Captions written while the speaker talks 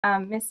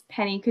Miss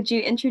Penny, could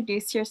you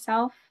introduce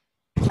yourself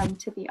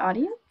to the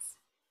audience?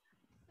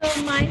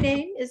 So my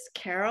name is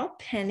Carol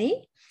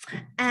Penney,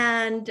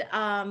 and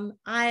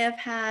I have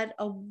had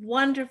a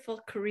wonderful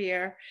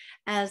career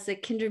as a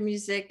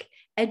Kindermusik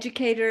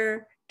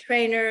educator,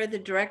 trainer, the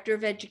director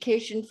of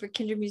education for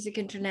Kindermusik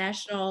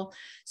International.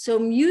 So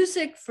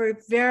music for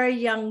very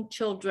young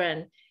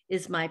children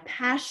is my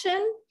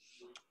passion.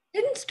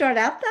 Didn't start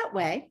out that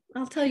way.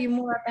 I'll tell you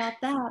more about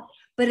that,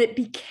 but it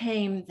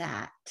became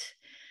that.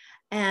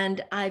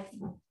 And I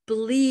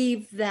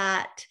believe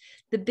that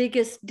the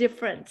biggest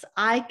difference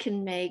I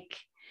can make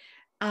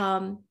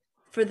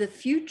for the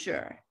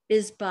future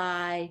is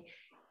by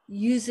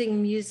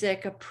using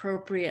music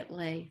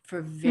appropriately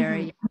for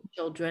very young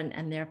children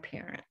and their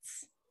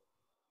parents.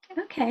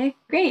 Okay,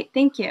 great.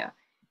 Thank you.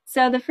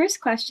 So the first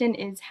question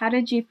is, how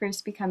did you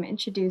first become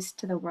introduced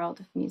to the world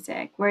of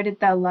music? Where did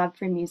the love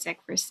for music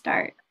first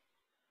start?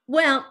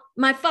 Well,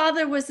 my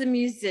father was a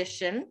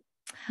musician.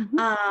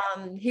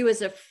 Mhm. He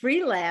was a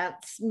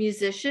freelance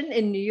musician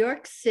in New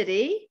York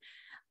City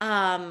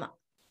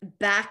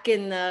back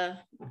in the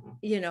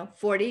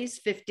 40s,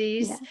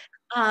 50s.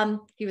 Yeah.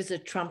 He was a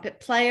trumpet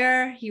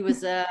player. He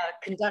was a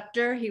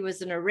conductor. He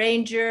was an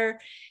arranger.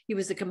 He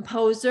was a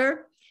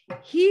composer.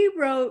 He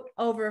wrote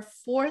over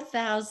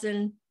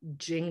 4,000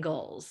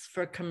 jingles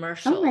for Oh my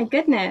commercials.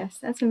 goodness,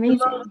 that's The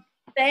most amazing.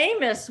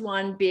 famous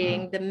one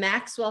being the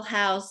Maxwell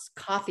House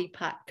coffee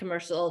pot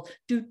commercial.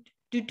 Do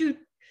do do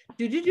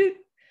do do do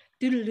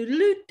do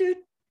do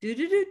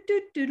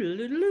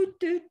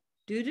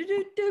do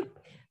do do,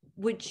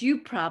 which you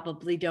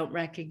probably don't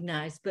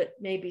recognize, but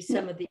maybe No,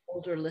 some of the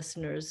older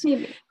listeners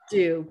maybe.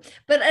 do.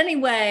 But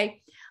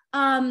anyway,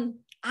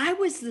 I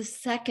was the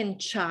second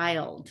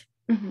child.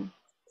 Mhm.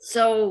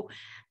 So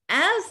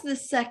as the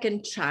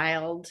second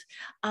child,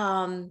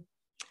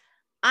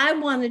 I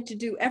wanted to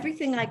do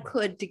everything I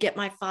could to get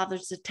my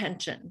father's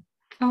attention.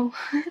 Oh,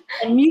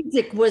 And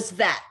music was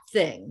that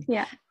thing.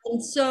 yeah.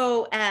 And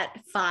so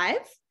at 5,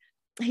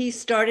 he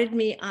started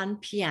me on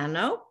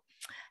piano.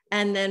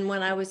 And then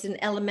when I was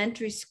in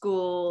elementary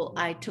school,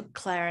 I took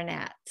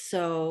clarinet.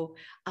 So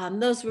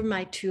those were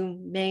my two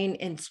main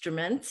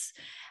instruments.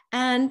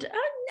 And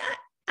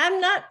I'm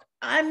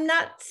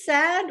not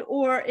sad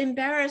or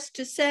embarrassed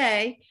to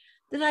say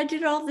that I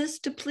did all this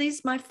to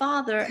please my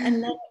father,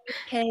 and then it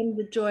became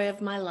the joy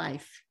of my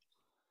life.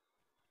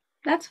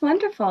 That's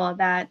wonderful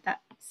that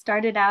that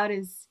started out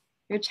as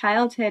your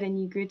childhood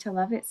and you grew to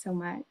love it so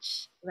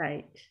much.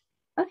 Right.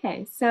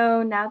 Okay,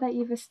 so now that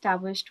you've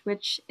established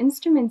which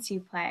instruments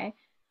you play,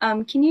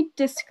 can you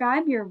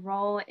describe your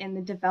role in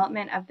the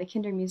development of the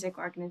Kindermusik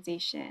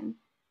organization?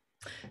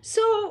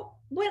 So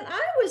when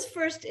I was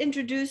first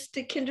introduced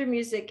to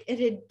Kindermusik, it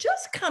had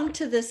just come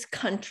to this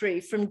country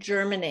from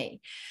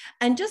Germany.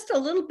 And just a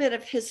little bit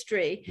of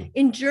history.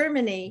 In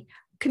Germany,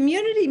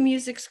 community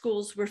music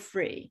schools were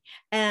free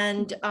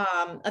and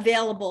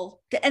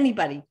available to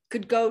anybody,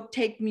 could go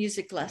take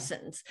music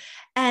lessons.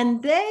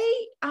 And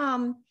they,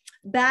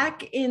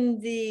 back in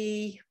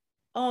the,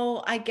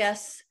 I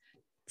guess,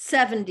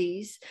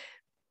 70s,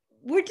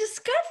 were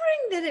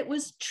discovering that it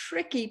was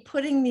tricky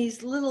putting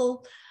these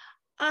little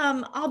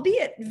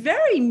albeit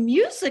very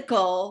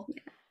musical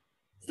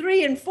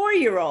 3 and 4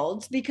 year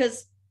olds,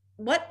 because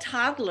what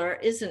toddler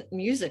isn't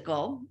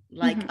musical,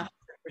 like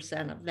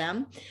 100% of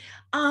them,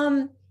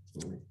 um,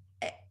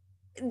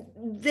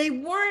 they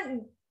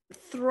weren't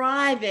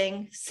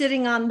thriving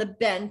sitting on the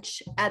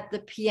bench at the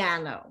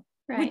piano,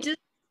 which Right. is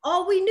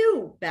all we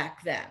knew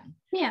back then,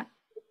 Yeah.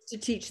 to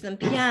teach them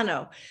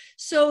piano.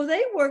 So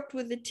they worked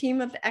with a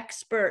team of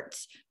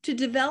experts to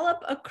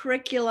develop a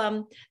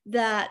curriculum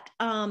that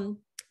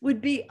would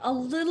be a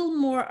little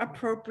more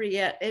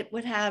appropriate.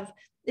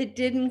 It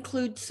did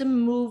include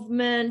some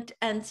movement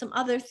and some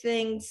other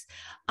things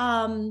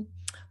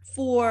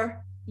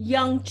for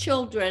young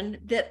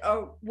children that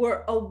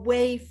were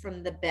away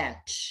from the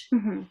bench.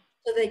 Hmm.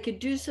 So they could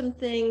do some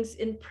things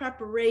in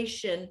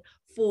preparation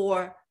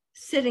for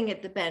sitting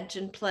at the bench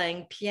and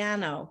playing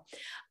piano.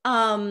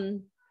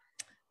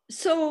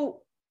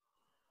 So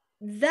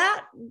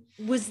that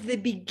was the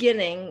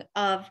beginning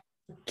of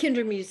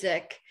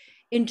Kindermusik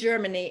in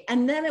Germany,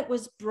 and then it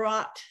was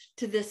brought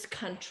to this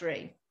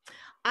country.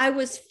 I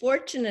was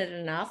fortunate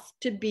enough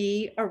to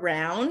be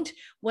around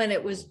when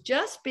it was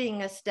just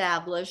being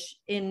established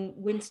in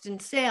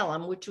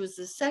Winston-Salem, which was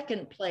the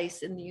second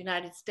place in the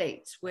United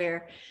States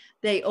where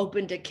they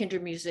opened a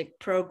Kindermusik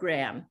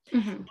program.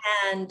 Hmm.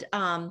 And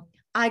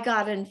I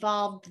got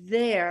involved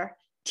there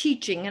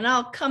teaching, and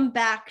I'll come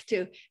back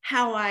to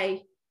how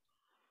I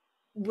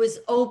was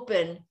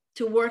open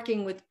to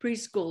working with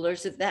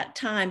preschoolers at that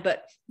time,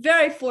 but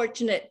very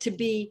fortunate to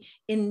be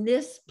in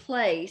this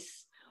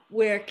place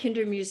where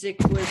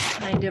Kindermusik was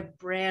kind of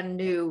brand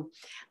new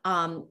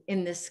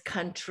in this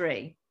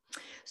country.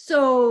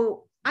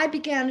 So I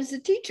began as a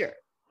teacher,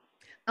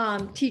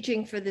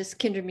 teaching for this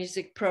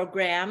Kindermusik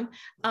program.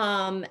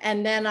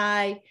 And then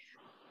I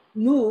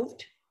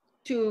moved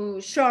to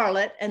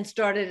Charlotte and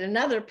started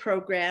another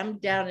program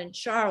down in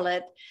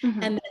Charlotte. Hmm.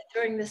 And then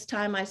during this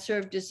time, I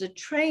served as a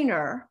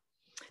trainer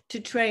to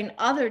train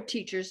other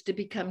teachers to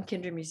become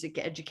Kindermusik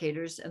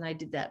educators. And I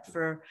did that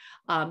for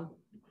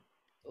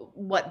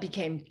what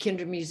became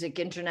Kindermusik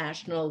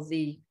International,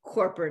 the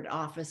corporate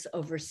office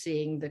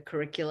overseeing the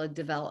curricula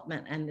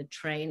development and the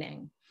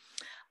training.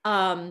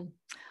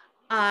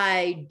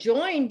 I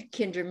joined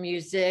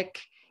Kindermusik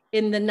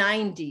in the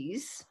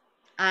 90s.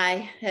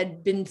 I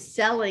had been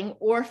selling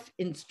Orff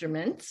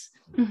instruments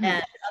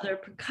and other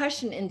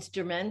percussion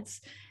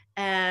instruments,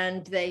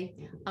 and they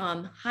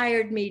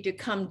hired me to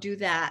come do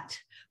that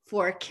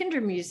for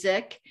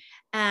Kindermusik.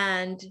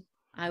 And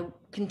I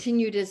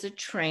continued as a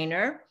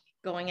trainer,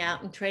 going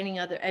out and training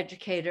other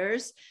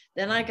educators.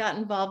 Then I got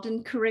involved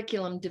in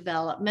curriculum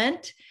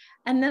development,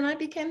 and then I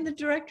became the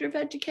director of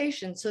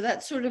education. So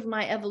that's sort of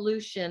my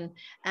evolution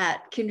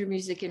at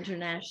Kindermusik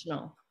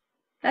International.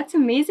 That's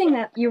amazing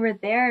that you were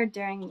there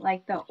during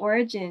like the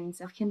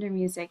origins of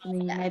Kindermusik in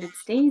the United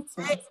States.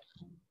 And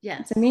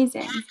Yes. it's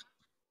amazing.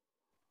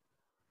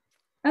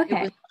 Okay.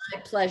 It was my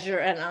pleasure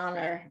and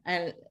honor.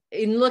 And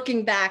in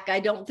looking back, I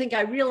don't think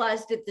I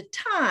realized at the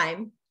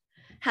time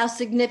how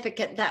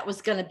significant that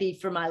was going to be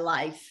for my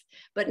life.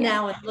 But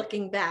now in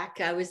looking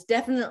back, I was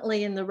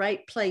definitely in the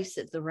right place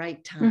at the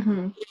right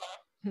time.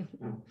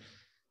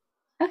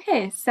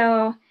 Okay,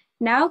 so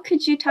now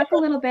could you talk a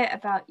little bit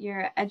about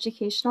your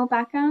educational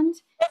background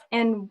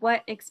and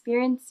what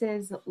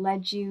experiences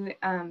led you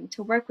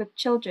to work with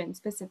children,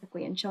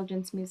 specifically in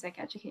children's music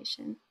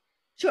education?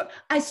 Sure.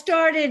 I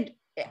started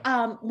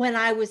when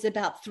I was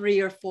about 3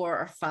 or 4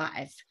 or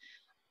 5.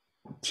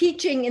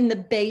 Teaching in the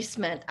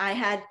basement.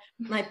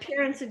 My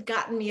parents had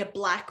gotten me a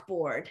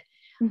blackboard.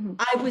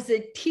 I was a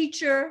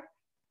teacher,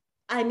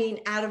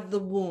 out of the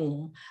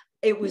womb.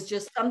 It was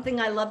just something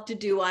I loved to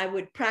do. I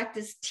would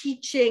practice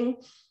teaching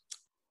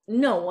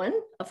no one,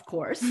 of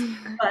course,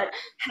 but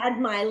had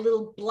my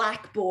little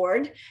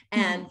blackboard,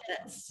 and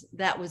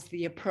that was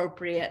the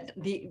appropriate,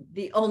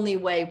 the only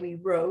way we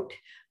wrote.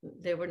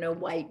 There were no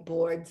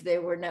whiteboards,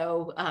 there were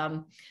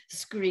no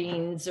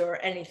screens or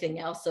anything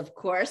else, of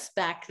course,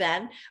 back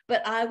then.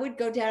 But I would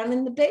go down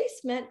in the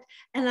basement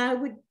and I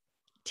would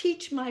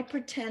teach my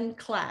pretend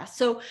class.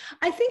 So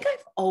I think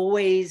I've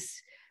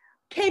always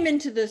came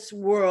into this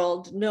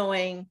world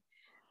knowing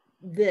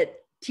that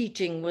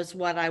teaching was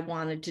what I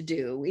wanted to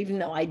do, even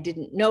though I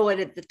didn't know it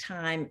at the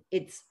time.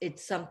 It's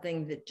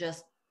something that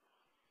just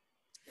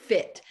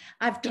fit.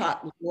 I've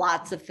taught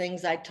lots of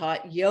things. I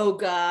taught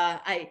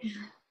yoga.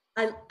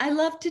 I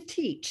love to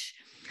teach.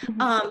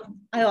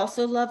 I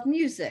also love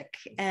music,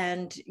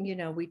 and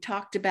we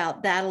talked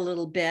about that a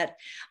little bit.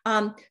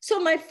 So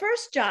my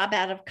first job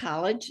out of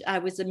college, I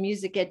was a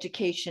music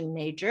education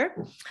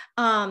major,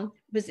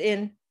 was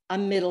in a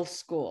middle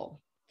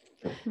school.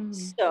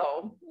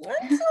 So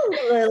that's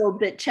a little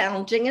bit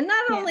challenging. And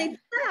not only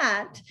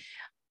that,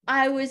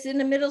 I was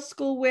in a middle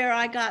school where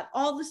I got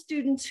all the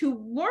students who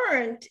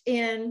weren't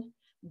in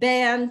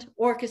band,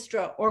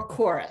 orchestra, or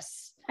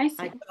chorus. I see.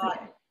 I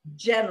got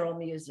general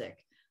music.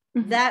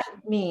 That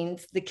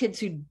means the kids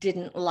who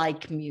didn't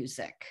like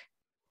music.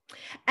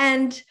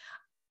 And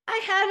I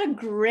had a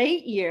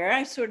great year.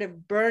 I sort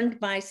of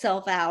burned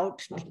myself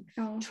out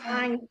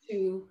trying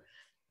to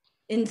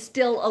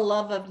instill a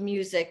love of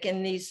music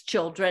in these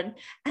children.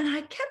 And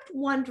I kept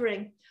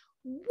wondering,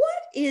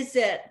 what is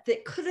it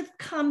that could have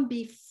come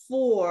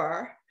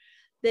before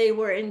they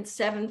were in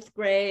 7th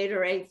grade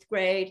or 8th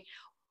grade?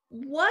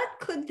 What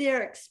could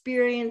their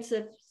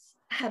experiences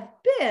have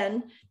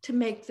been to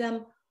make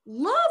them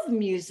love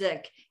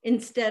music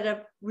instead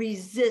of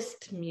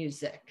resist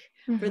music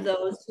for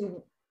those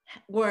who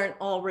weren't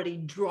already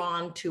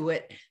drawn to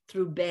it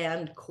through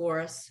band,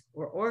 chorus,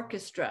 or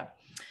orchestra?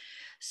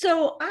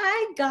 So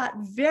I got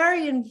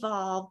very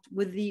involved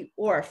with the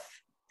Orff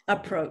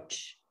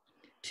approach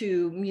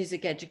to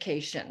music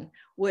education,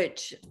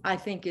 which I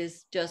think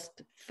is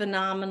just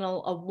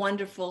phenomenal, a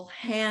wonderful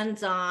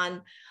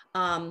hands-on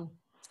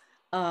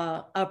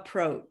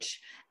approach.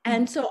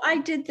 And so I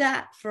did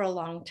that for a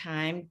long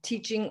time,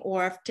 teaching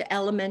Orff to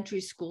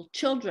elementary school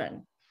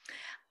children.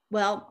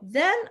 Well,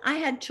 then I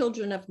had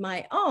children of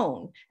my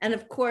own. And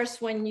of course,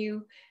 when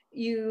you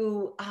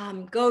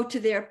go to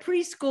their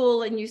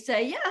preschool and you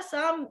say, yes,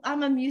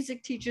 I'm a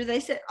music teacher,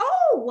 they said,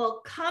 oh,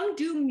 well, come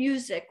do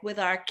music with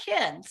our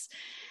kids.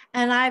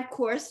 And I, of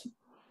course,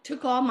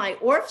 took all my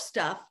Orff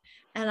stuff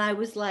and I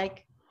was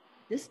like,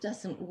 this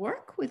doesn't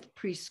work with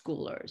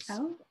preschoolers.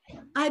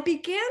 I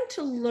began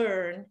to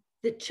learn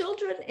that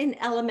children in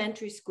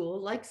elementary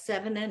school, like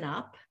 7 and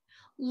up,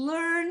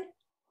 learn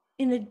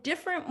in a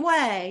different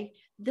way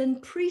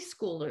than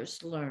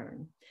preschoolers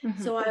learn.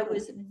 So I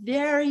was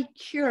very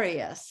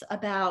curious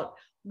about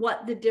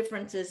what the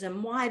difference is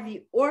and why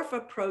the Orff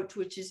approach,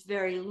 which is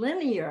very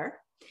linear,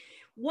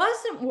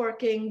 wasn't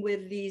working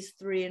with these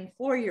 3 and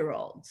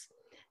 4-year-olds.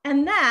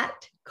 And that,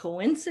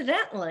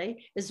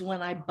 coincidentally, is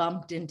when I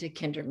bumped into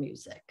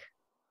Kindermusik.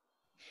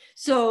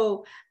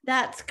 So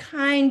that's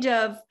kind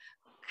of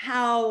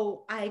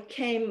how I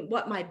came,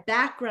 what my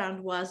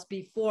background was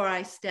before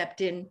I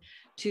stepped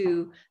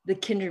into the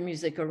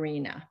Kindermusik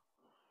arena.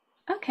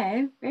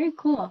 Okay, very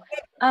cool.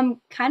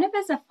 Kind of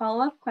as a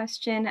follow-up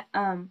question,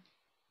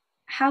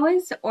 how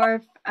is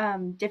Orff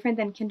different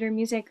than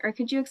Kindermusik, or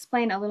could you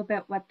explain a little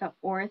bit what the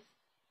Orff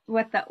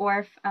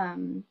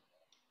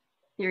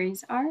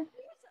theories are?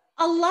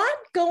 A lot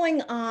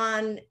going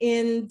on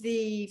in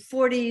the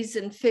 40s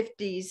and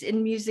 50s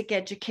in music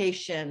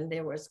education.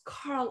 There was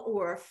Karl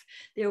Orff,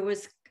 there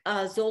was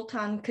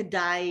Zoltan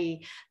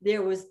Kodály,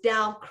 there was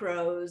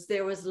Dalcroze,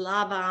 there was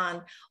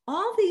Levin,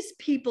 all these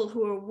people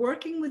who are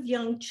working with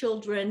young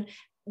children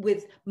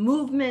with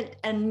movement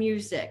and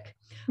music.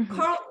 Mm-hmm.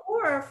 Karl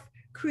Orff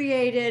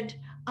created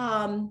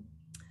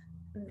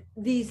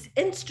these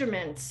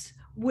instruments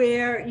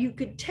where you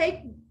could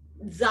take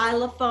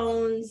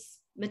xylophones,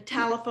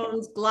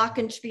 metallophones,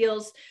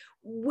 glockenspiels,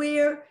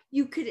 where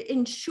you could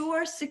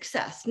ensure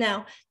success.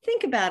 Now,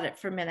 think about it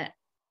for a minute.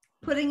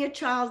 Putting a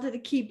child at a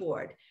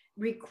keyboard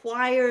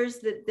requires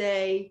that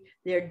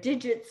their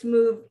digits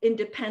move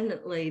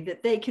independently,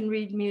 that they can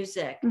read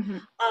music. Mm-hmm.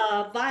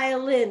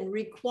 Violin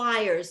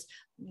requires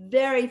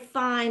very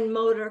fine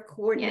motor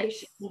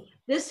coordination. Yes.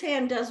 This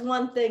hand does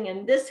one thing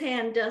and this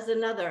hand does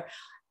another.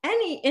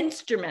 Any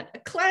instrument, a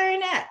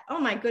clarinet, oh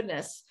my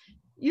goodness,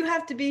 you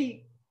have to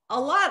be a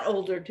lot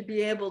older to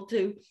be able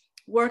to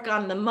work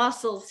on the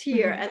muscles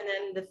here and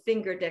then the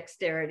finger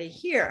dexterity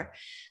here.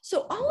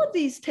 So all of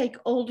these take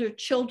older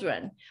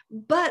children,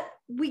 but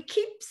we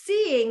keep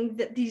seeing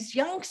that these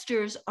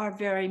youngsters are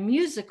very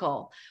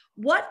musical.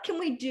 What can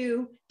we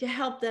do to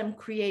help them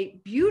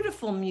create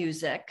beautiful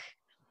music,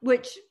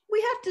 which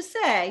we have to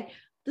say,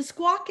 the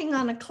squawking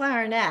on a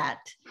clarinet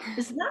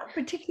is not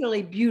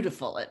particularly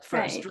beautiful at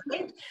first,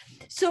 right?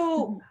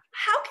 So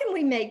how can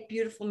we make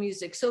beautiful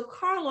music? So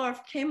Karl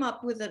Orff came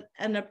up with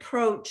an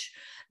approach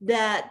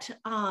that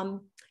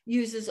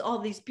uses all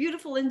these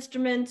beautiful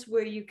instruments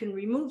where you can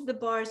remove the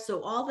bars,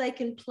 so all they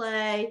can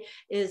play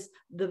is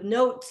the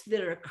notes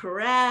that are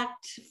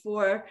correct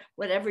for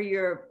whatever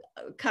your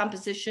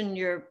composition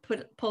you're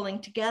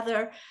pulling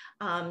together.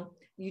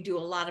 You do a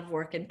lot of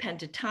work in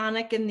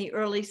pentatonic in the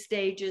early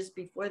stages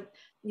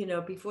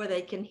before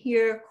they can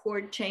hear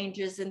chord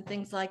changes and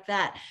things like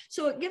that.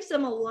 So it gives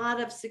them a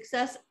lot of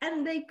success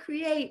and they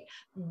create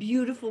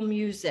beautiful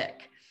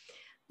music.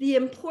 The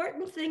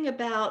important thing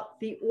about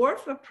the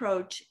Orff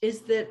approach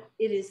is that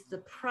it is the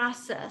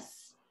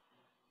process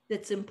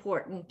that's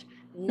important,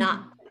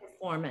 not the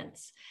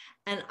performance.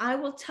 And I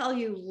will tell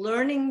you,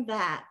 learning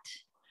that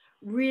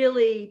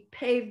really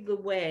paved the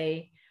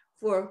way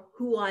for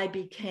who I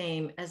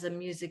became as a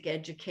music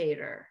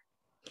educator.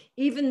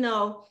 Even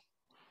though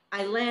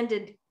I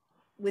landed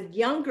with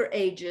younger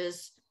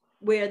ages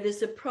where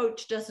this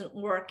approach doesn't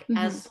work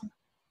as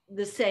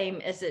the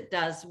same as it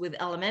does with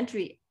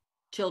elementary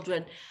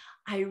children,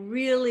 I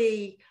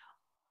really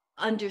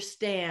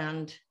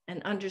understand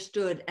and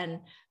understood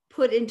and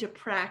put into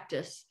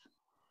practice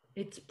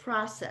its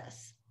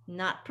process,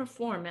 not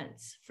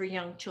performance, for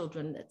young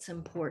children that's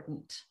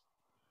important.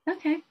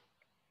 Okay.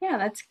 Yeah,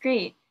 that's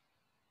great.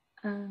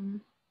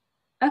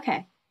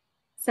 Okay.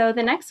 So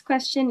the next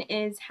question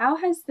is, how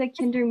has the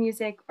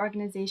Kindermusik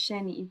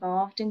organization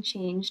evolved and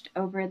changed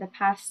over the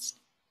past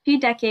few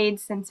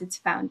decades since its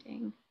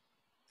founding?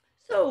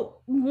 So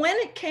when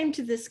it came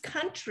to this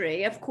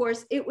country, of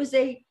course, it was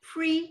a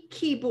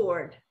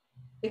pre-keyboard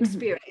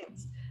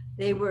experience.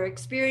 They were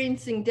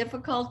experiencing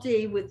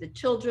difficulty with the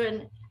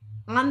children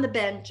on the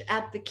bench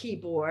at the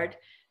keyboard,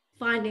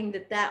 finding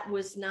that that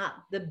was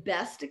not the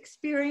best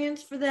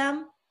experience for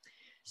them.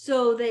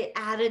 So they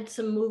added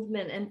some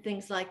movement and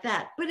things like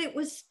that. But it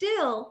was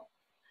still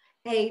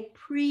a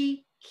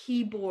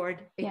pre-keyboard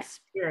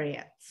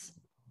experience.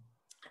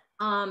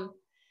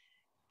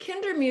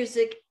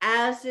 Kindermusik,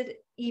 as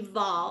it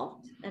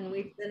evolved, and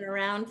we've been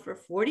around for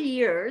 40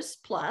 years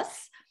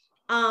plus,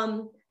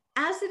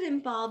 as it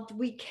evolved,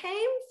 we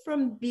came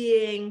from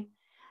being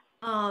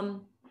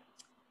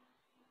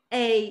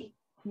a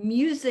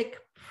music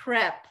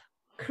prep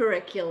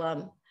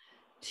curriculum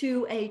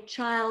to a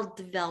child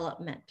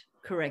development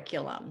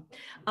curriculum.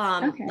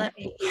 Let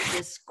me read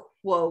this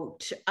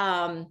quote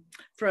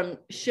from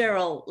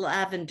Cheryl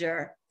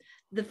Lavender.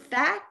 The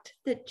fact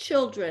that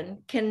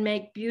children can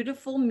make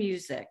beautiful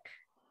music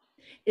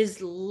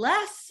is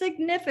less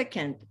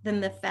significant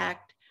than the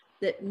fact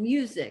that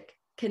music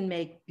can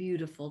make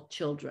beautiful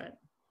children.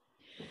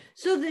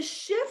 So the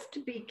shift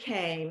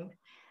became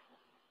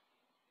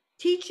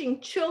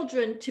teaching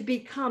children to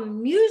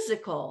become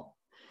musical,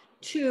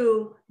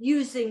 to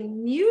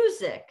using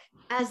music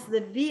as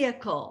the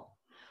vehicle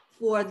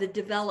for the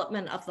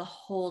development of the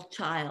whole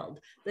child,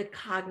 the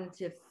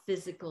cognitive,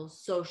 physical,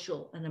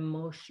 social, and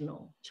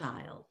emotional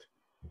child.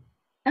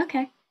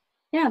 Okay.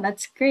 Yeah,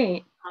 that's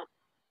great.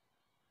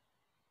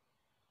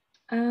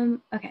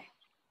 Okay.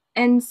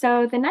 And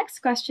so the next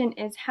question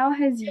is, how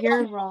has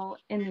your role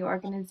in the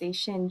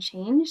organization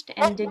changed,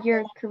 and did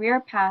your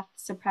career path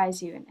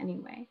surprise you in any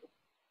way?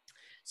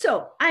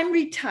 So I'm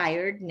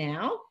retired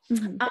now.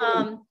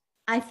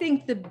 I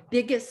think the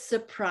biggest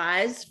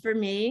surprise for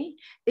me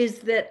is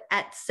that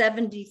at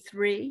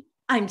 73,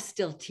 I'm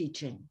still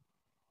teaching.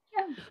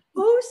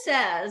 Who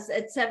says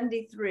at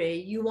 73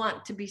 you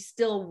want to be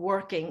still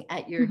working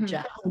at your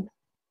job?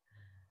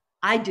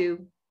 I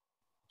do.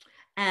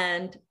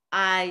 And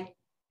I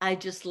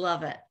just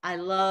love it. I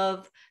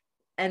love,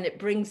 and it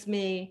brings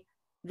me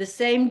the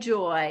same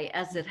joy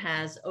as it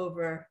has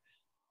over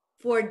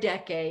 4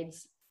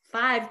 decades,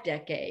 5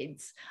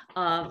 decades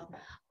of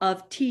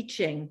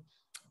teaching.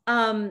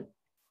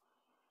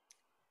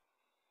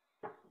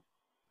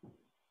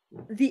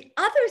 The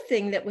other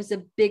thing that was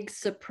a big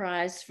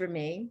surprise for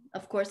me,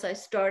 of course, I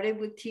started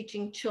with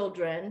teaching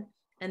children,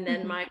 and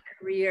then my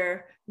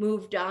career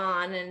moved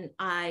on, and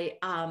I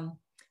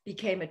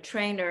became a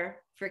trainer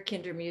for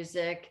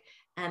Kindermusik,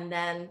 and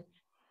then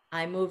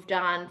I moved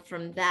on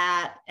from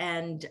that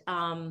and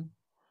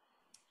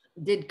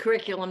did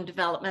curriculum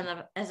development,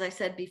 as I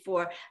said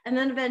before, and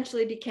then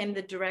eventually became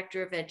the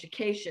director of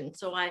education.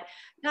 So I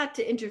got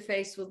to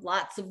interface with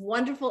lots of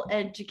wonderful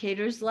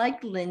educators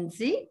like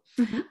Lindsay.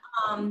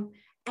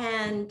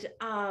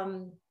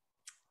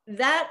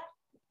 That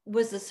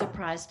was a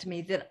surprise to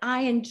me, that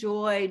I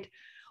enjoyed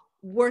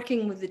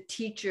working with the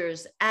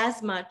teachers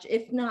as much,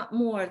 if not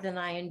more, than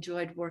I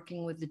enjoyed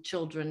working with the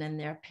children and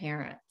their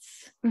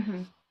parents.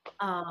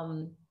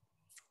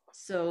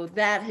 So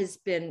that has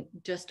been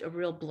just a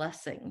real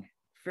blessing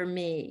for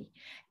me,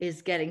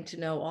 is getting to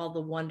know all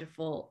the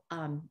wonderful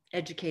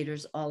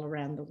educators all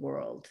around the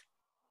world.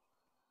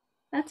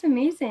 That's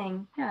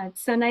amazing. Yeah,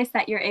 it's so nice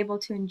that you're able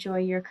to enjoy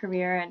your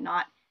career and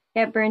not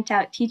get burnt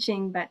out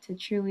teaching, but to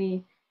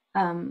truly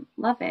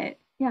love it.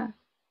 Yeah.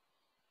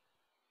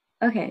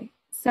 Okay,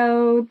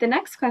 so the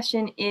next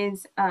question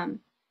is,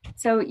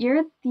 so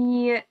you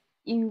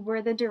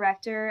were the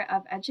director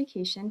of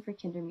education for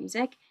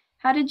Kindermusik.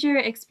 How did your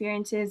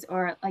experiences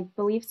or like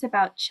beliefs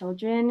about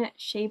children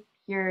shape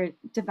your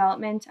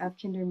development of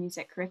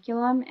Kindermusik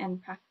curriculum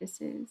and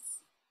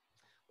practices?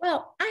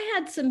 Well, I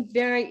had some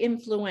very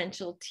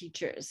influential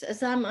teachers,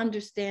 as I'm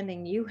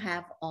understanding you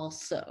have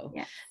also,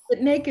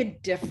 that make a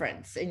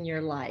difference in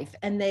your life,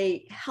 and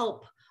they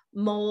help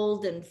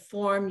mold and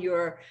form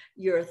your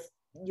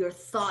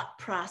thought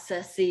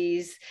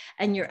processes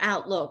and your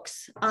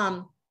outlooks.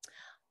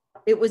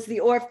 It was the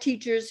ORF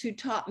teachers who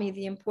taught me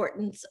the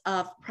importance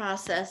of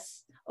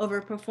process over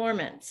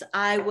performance.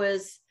 I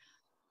was,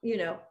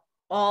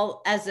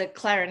 all as a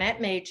clarinet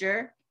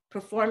major,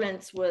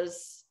 performance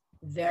was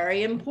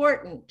very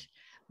important,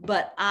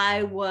 but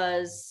I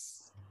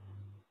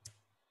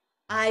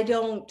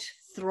don't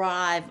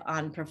thrive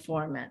on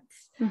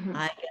performance.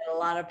 I get a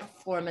lot of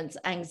performance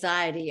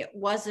anxiety.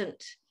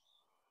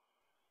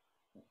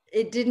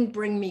 It didn't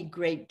bring me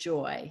great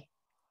joy.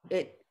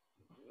 It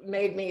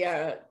made me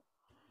a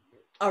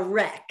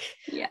wreck,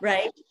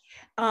 right?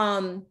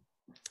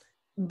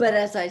 But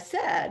as I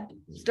said,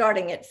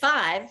 starting at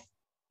 5,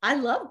 I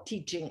loved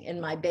teaching in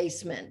my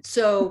basement.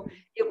 So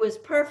it was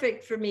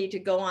perfect for me to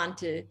go on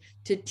to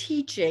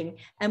teaching.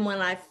 And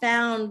when I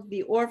found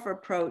the ORF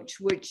approach,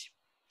 which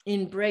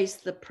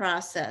embraced the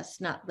process,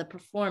 not the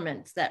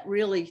performance, that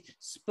really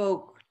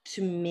spoke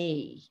to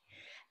me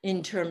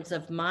in terms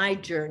of my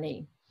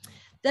journey.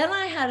 Then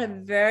I had a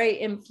very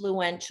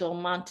influential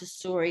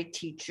Montessori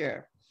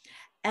teacher,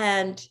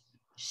 and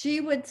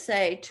she would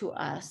say to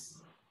us,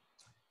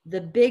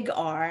 the big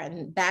R,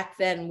 and back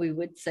then we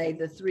would say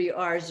the 3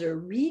 R's are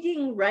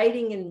reading,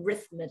 writing, and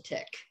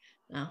arithmetic.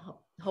 Now,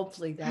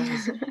 hopefully that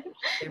is,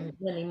 there are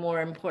many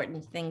more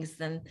important things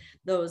than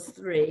those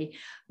 3,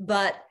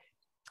 but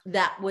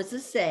that was a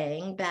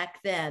saying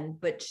back then.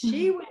 But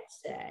she would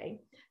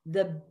say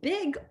the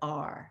big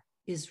R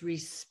is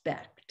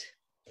respect.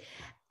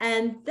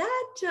 And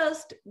that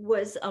just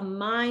was a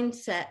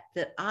mindset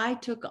that I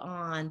took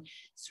on,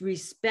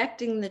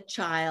 respecting the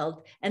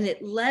child, and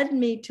it led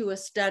me to a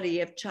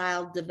study of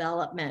child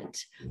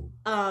development.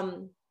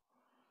 And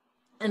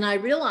I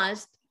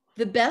realized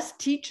the best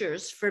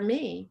teachers for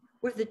me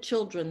were the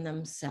children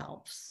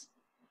themselves.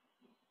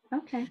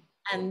 Okay.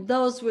 And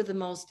those were the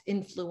most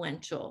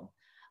influential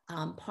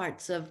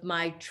parts of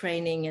my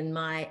training and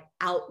my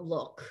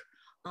outlook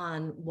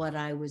on what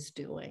I was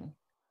doing.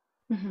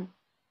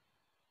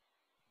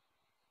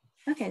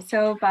 Okay,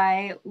 so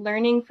by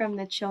learning from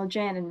the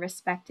children and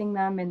respecting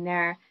them and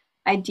their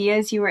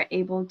ideas, you were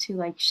able to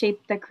like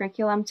shape the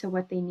curriculum to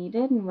what they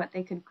needed and what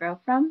they could grow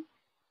from?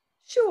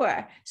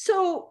 Sure.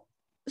 So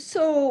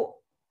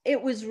it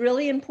was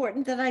really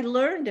important that I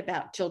learned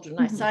about children.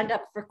 I signed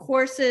up for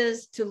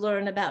courses to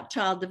learn about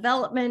child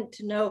development,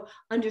 to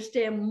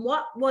understand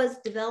what was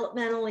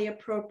developmentally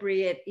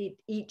appropriate at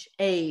each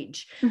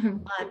age.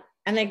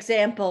 An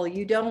example,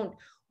 you don't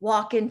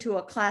walk into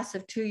a class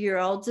of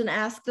 2-year-olds and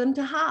ask them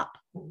to hop.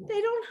 They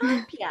don't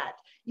hop yet.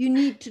 You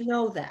need to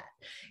know that.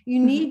 You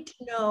need to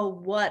know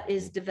what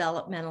is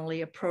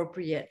developmentally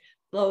appropriate,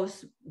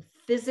 both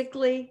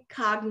physically,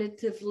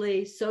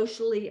 cognitively,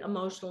 socially,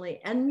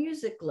 emotionally, and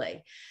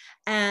musically.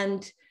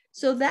 And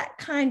so that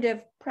kind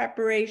of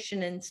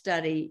preparation and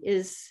study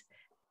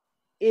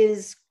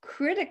is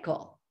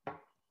critical.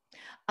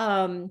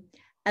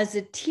 As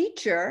a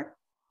teacher,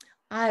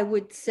 I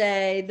would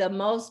say the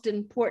most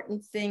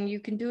important thing you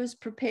can do is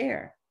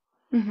prepare.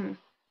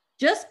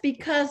 Just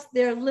because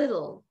they're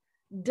little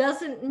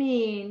doesn't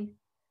mean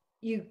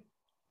you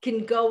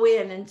can go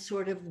in and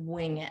sort of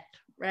wing it,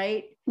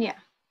 right? Yeah.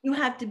 You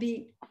have to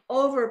be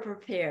over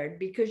prepared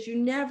because you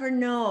never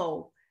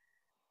know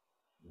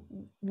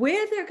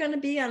where they're going to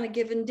be on a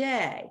given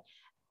day.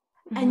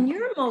 And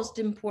your most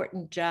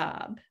important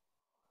job,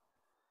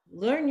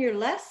 learn your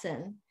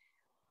lesson,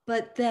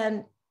 but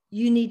then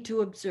you need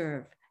to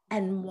observe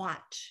and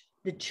watch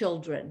the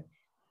children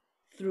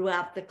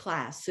throughout the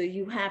class. So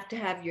you have to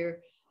have your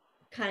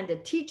kind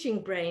of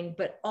teaching brain,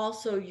 but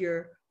also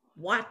your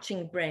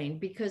watching brain,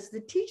 because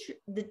the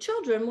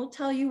children will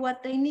tell you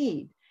what they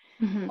need.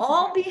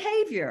 All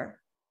behavior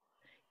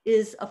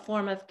is a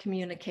form of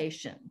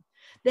communication.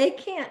 They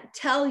can't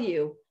tell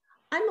you,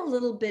 I'm a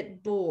little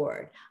bit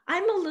bored,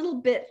 I'm a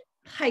little bit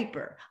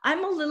hyper,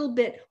 I'm a little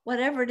bit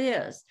whatever it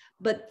is,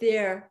 but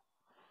their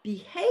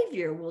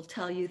behavior will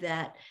tell you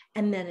that.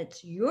 And then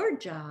it's your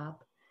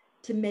job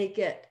to make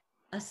it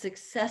a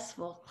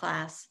successful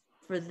class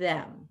for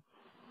them.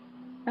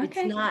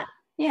 Okay. It's not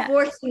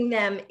forcing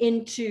them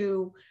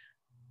into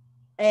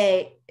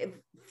a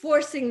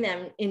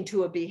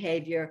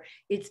behavior.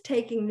 It's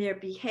taking their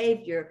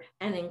behavior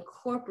and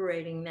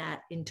incorporating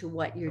that into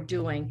what you're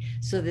doing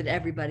so that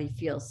everybody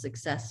feels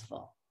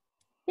successful.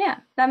 Yeah,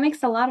 that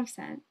makes a lot of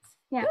sense.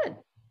 Yeah.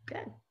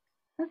 Good.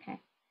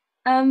 Okay.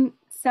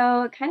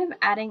 So kind of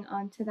adding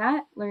on to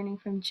that, learning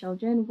from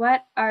children,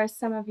 what are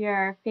some of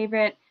your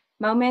favorite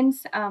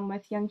moments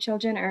with young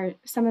children, or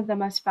some of the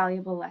most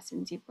valuable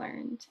lessons you've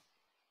learned?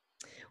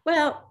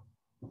 Well,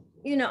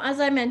 as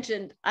I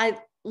mentioned, I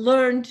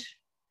learned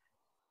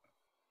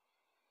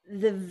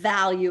the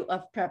value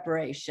of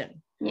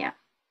preparation. Yeah.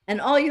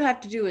 And all you have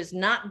to do is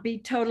not be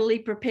totally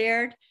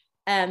prepared,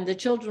 and the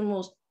children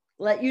will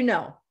let you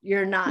know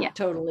you're not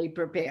totally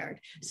prepared.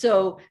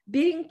 So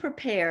being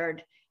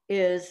prepared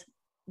is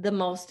the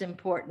most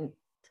important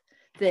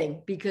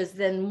thing, because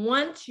then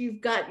once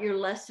you've got your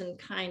lesson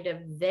kind of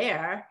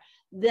there,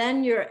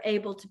 then you're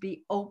able to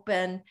be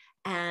open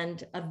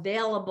and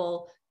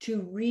available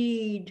to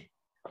read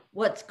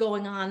what's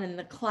going on in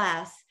the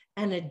class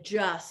and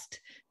adjust,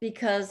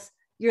 because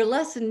your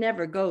lesson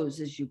never goes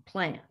as you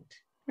planned.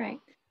 Right.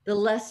 The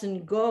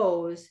lesson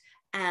goes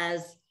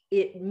as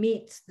it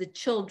meets the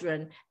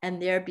children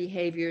and their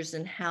behaviors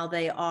and how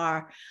they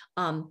are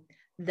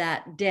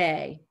that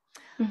day.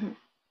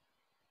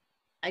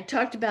 I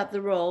talked about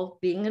the role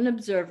being an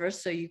observer,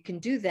 so you can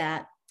do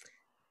that.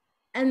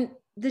 And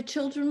the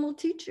children will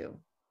teach you.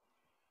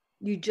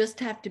 You just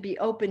have to be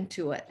open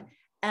to it.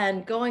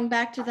 And going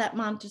back to that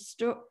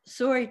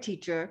Montessori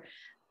teacher,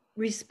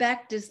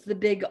 respect is the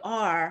big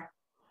R,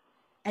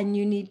 and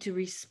you need to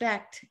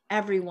respect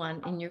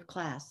everyone in your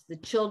class, the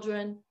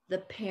children, the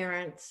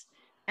parents,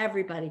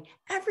 everybody.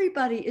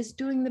 Everybody is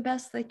doing the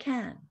best they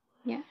can.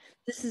 Yeah.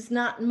 This is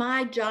not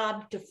my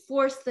job to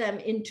force them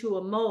into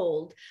a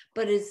mold,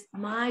 but it's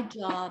my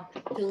job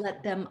to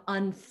let them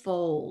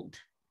unfold.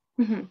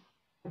 Yeah.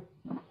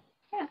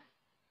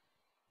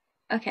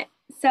 Okay.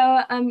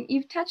 So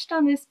you've touched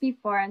on this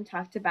before and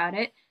talked about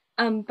it,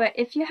 but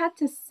if you had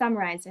to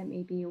summarize it,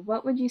 maybe,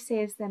 what would you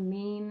say is the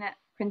main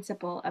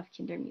principle of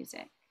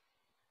Kindermusik?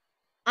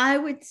 I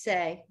would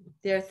say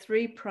there are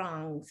 3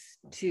 prongs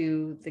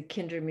to the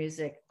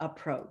Kindermusik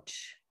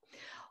approach.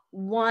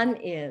 One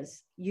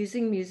is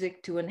using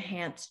music to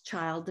enhance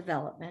child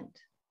development.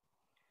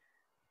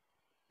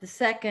 The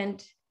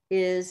second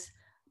is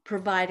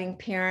providing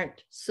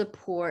parent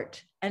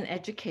support and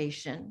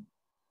education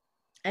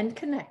and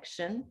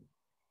connection.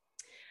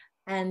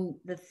 And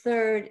the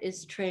third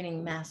is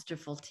training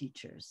masterful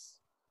teachers.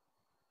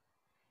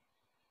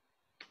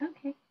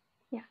 Okay.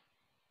 Yeah.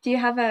 Do you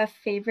have a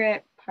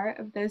favorite part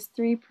of those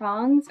 3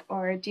 prongs,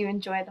 or do you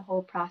enjoy the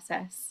whole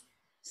process?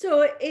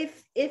 So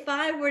if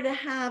I were to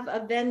have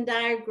a Venn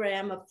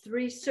diagram of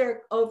 3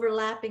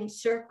 overlapping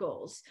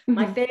circles,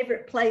 my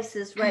favorite place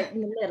is right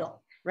in the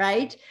middle,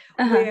 right?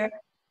 Where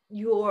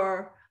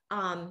you're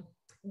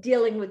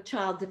dealing with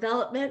child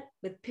development,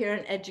 with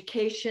parent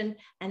education,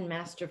 and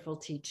masterful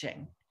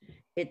teaching.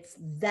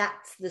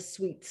 That's the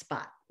sweet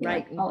spot,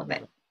 right? Like all of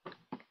it.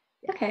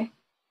 Yeah. Okay,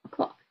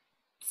 cool.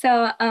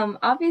 So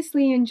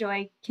obviously you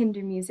enjoy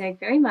Kindermusik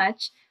very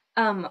much.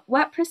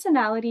 What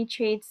personality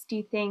traits do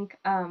you think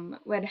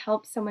would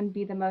help someone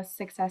be the most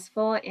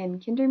successful in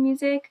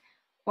Kindermusik,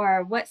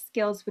 or what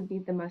skills would be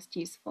the most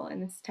useful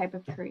in this type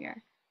of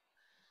career?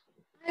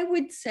 I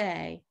would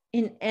say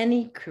in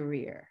any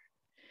career,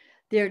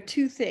 there are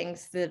 2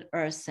 things that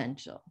are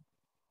essential: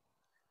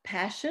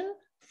 passion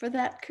for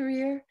that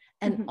career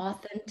and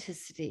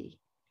authenticity.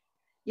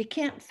 You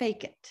can't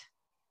fake it,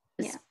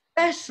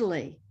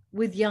 especially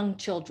with young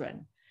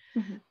children.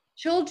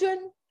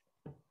 Children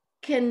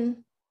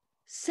can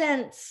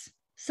sense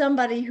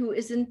somebody who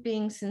isn't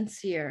being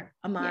sincere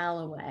a mile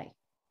away.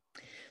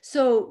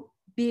 So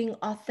being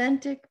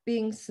authentic,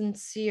 being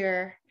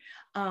sincere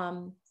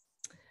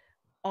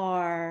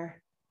are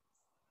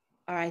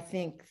I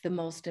think the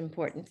most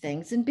important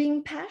things, and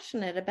being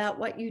passionate about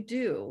what you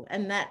do.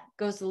 And that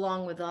goes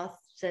along with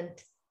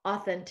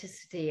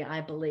authenticity,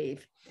 I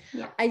believe.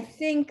 Yeah. I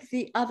think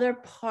the other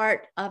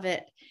part of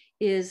it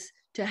is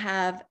to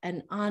have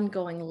an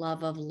ongoing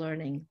love of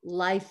learning,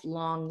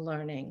 lifelong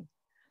learning.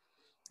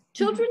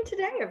 Children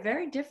today are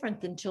very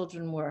different than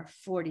children were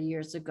 40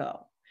 years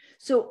ago.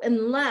 So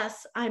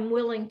unless I'm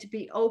willing to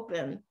be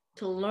open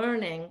to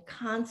learning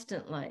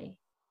constantly,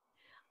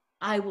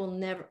 I will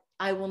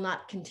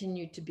not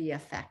continue to be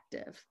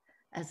effective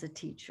as a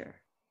teacher.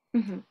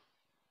 Mm-hmm.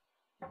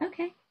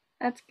 Okay,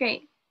 that's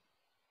great.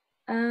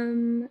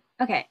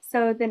 Okay,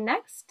 so the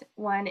next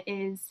one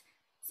is,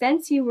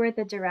 since you were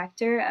the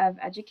director of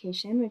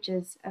education, which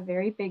is a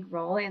very big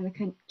role in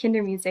the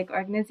Kindermusik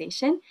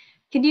organization,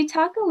 could you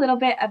talk a little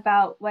bit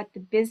about what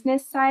the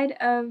business side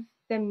of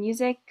the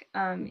music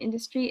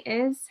industry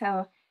is?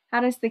 How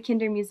does the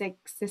Kindermusik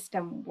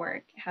system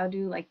work? How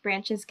do like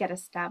branches get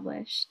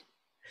established?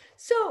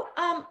 So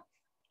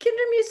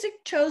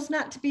Kindermusik chose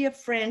not to be a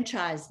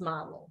franchise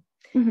model.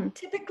 Mm-hmm.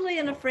 Typically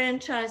in a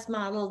franchise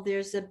model,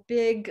 there's a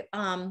big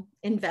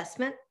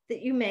investment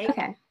that you make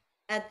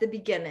at the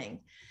beginning,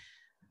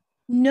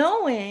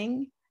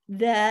 knowing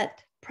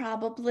that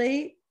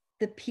probably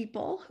the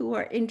people who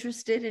are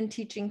interested in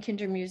teaching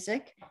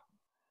Kindermusik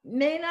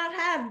may not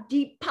have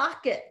deep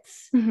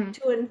pockets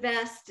to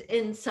invest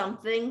in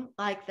something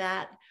like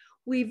that.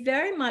 We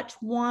very much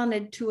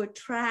wanted to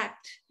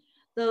attract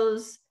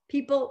those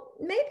people,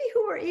 maybe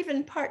who are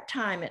even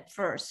part-time at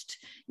first,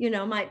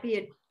 might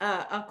be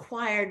a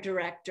choir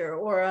director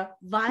or a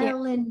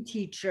violin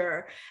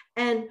teacher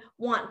and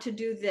want to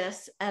do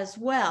this as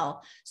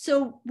well.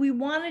 So we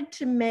wanted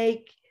to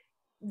make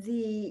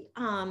the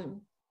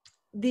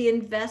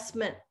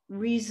investment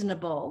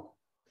reasonable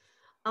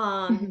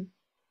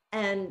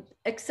and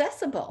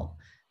accessible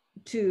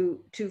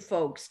to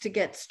folks to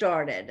get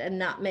started, and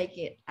not make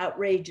it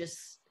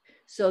outrageous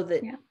so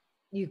that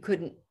you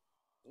couldn't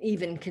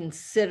even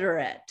consider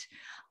it.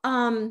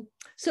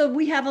 So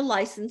we have a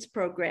license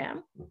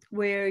program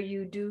where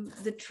you do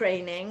the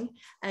training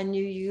and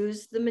you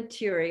use the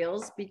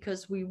materials,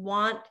 because we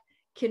want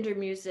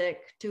Kindermusik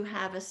to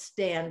have a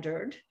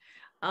standard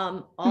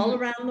all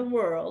around the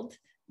world,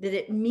 that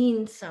it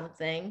means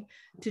something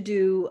to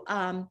do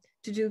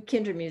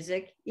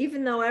Kindermusik.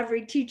 Even though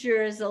every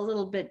teacher is a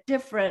little bit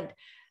different,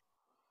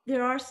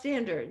 there are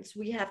standards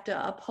we have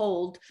to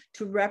uphold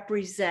to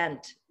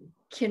represent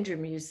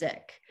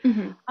Kindermusik.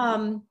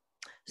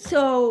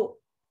 So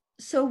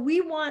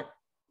we want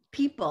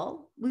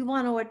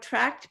to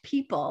attract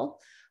people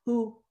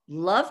who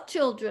love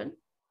children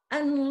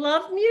and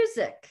love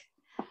music,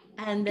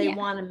 and they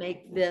want to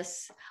make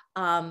this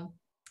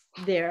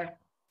their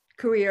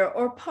career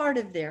or part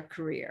of their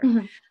career.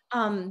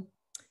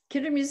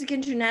 Kindermusik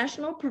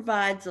International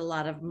provides a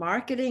lot of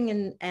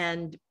marketing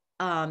and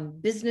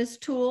business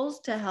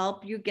tools to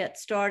help you get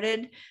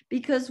started,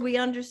 because we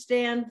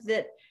understand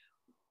that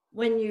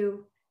when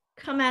you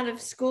come out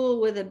of school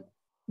with a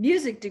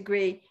music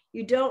degree,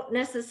 you don't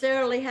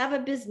necessarily have a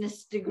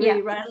business degree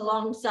right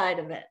alongside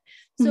of it.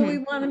 So we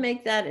want to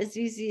make that as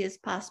easy as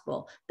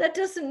possible. That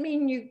doesn't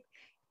mean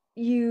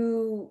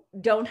you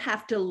don't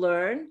have to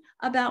learn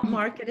about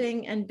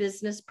marketing and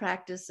business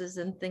practices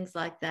and things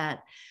like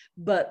that,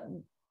 but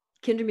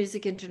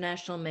Kindermusik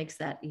International makes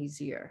that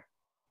easier.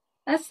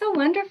 That's so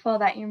wonderful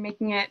that you're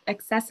making it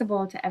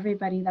accessible to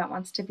everybody that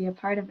wants to be a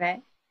part of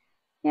it.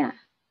 Yeah.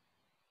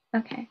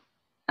 Okay.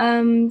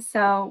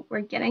 So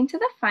we're getting to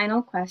the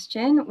final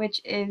question,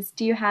 which is,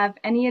 do you have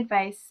any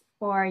advice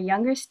for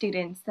younger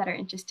students that are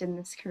interested in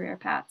this career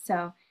path?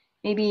 So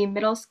maybe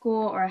middle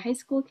school or high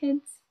school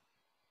kids?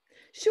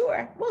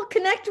 Sure. Well,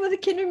 connect with a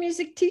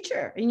Kindermusik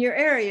teacher in your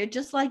area,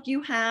 just like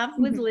you have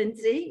with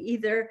Lindsay,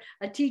 either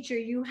a teacher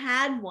you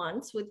had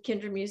once with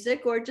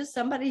Kindermusik or just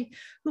somebody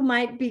who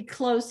might be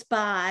close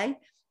by.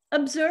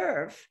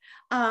 Observe,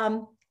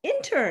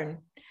 intern,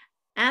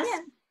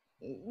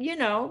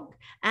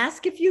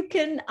 ask if you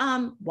can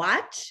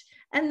watch,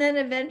 and then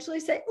eventually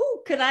say,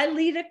 oh, could I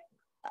lead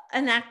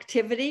an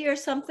activity or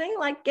something?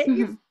 Like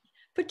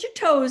put your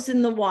toes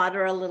in the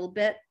water a little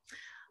bit.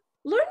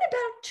 Learn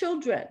about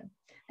children.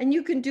 And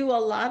you can do a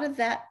lot of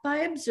that by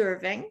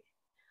observing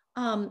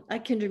a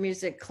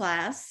Kindermusik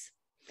class.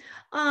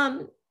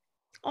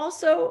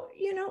 Also,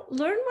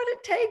 learn what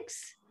it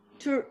takes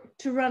to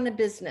run a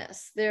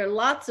business. There are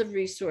lots of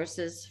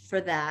resources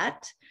for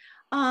that.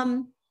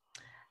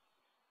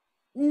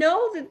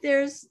 Know that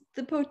there's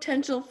the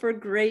potential for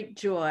great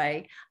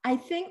joy. I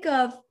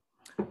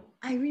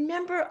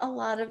remember a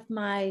lot of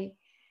my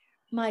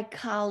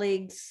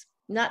colleagues,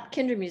 not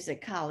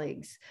Kindermusik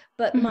colleagues,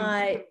 but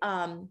my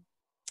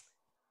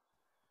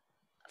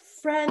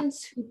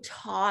friends who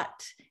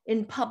taught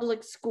in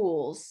public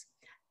schools.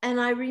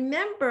 And I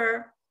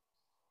remember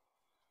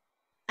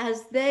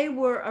as they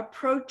were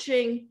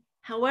approaching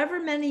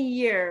however many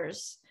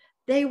years,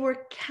 they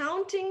were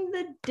counting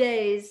the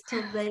days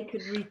till they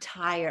could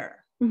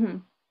retire.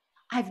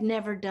 I've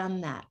never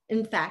done that.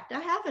 In fact, I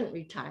haven't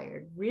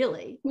retired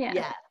really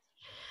yet.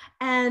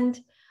 And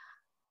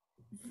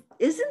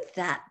isn't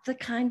that the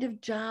kind of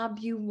job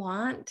you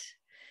want?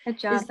 a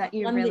job is that the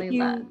you one really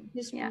that love. you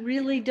just Yeah.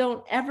 really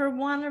don't ever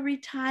want to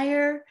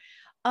retire,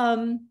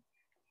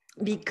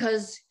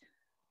 because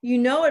you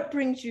know it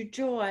brings you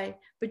joy,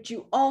 but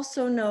you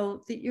also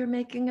know that you're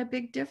making a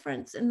big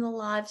difference in the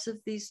lives of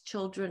these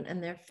children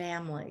and their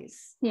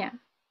families. Yeah.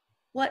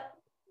 What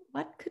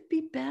could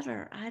be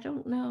better? I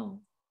don't know.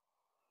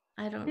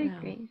 I don't I know.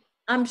 agree.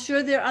 I'm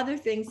sure there are other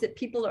things that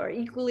people are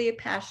equally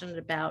passionate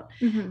about,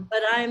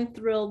 but I'm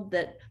thrilled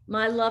that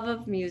my love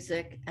of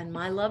music and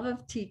my love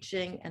of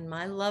teaching and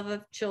my love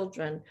of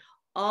children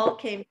all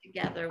came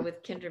together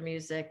with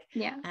Kindermusik.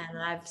 Yeah. And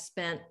I've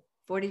spent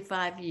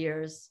 45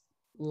 years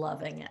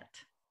loving it.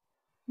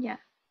 Yeah.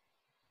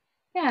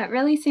 Yeah, it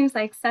really seems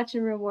like such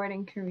a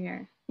rewarding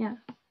career. Yeah.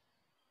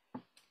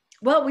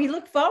 Well, we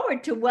look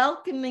forward to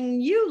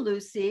welcoming you,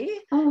 Lucy,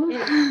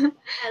 Oh.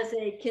 as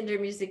a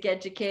Kindermusik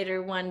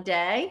educator one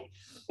day.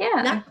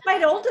 Yeah. Not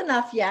quite old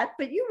enough yet,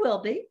 but you will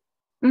be.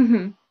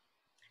 In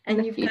And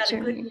the you've got a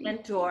future, good maybe.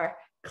 mentor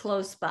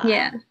close by.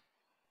 Yeah.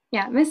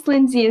 Yeah. Miss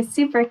Lindsay is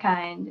super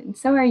kind, and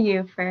so are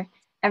you for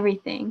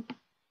everything.